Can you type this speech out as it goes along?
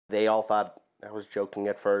They all thought I was joking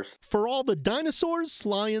at first. For all the dinosaurs,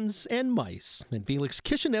 lions, and mice in Felix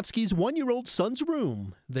Kishinevsky's 1-year-old son's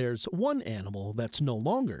room, there's one animal that's no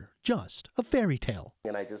longer just a fairy tale.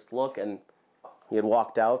 And I just look, and he had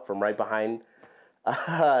walked out from right behind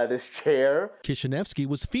this chair. Kishinevsky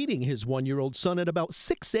was feeding his 1-year-old son at about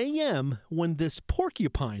 6 a.m. when this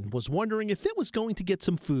porcupine was wondering if it was going to get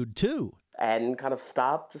some food too. And kind of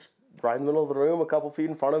stopped just right in the middle of the room, a couple feet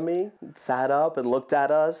in front of me. It sat up and looked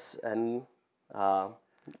at us, and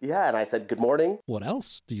and I said, "Good morning." What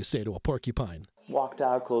else do you say to a porcupine? Walked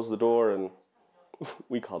out, closed the door, and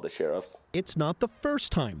we called the sheriffs. It's not the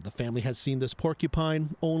first time the family has seen this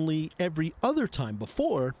porcupine, only every other time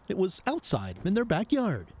before it was outside in their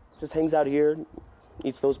backyard. Just hangs out here,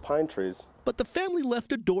 eats those pine trees. But the family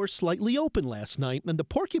left a door slightly open last night, and the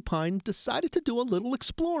porcupine decided to do a little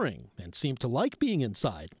exploring and seemed to like being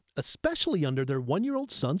inside, especially under their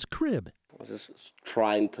 1-year-old son's crib. I was just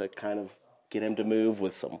trying to kind of get him to move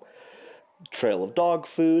with some trail of dog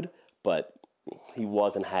food, but he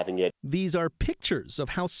wasn't having it. These are pictures of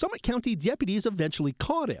how Summit County deputies eventually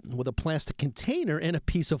caught him with a plastic container and a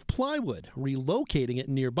piece of plywood, relocating it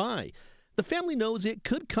nearby. The family knows it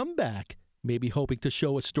could come back. Maybe hoping to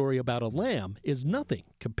show a story about a lamb is nothing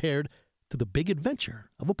compared to the big adventure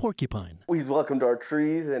of a porcupine. He's welcome to our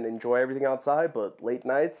trees and enjoy everything outside, but late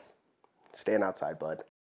nights, stand outside, bud.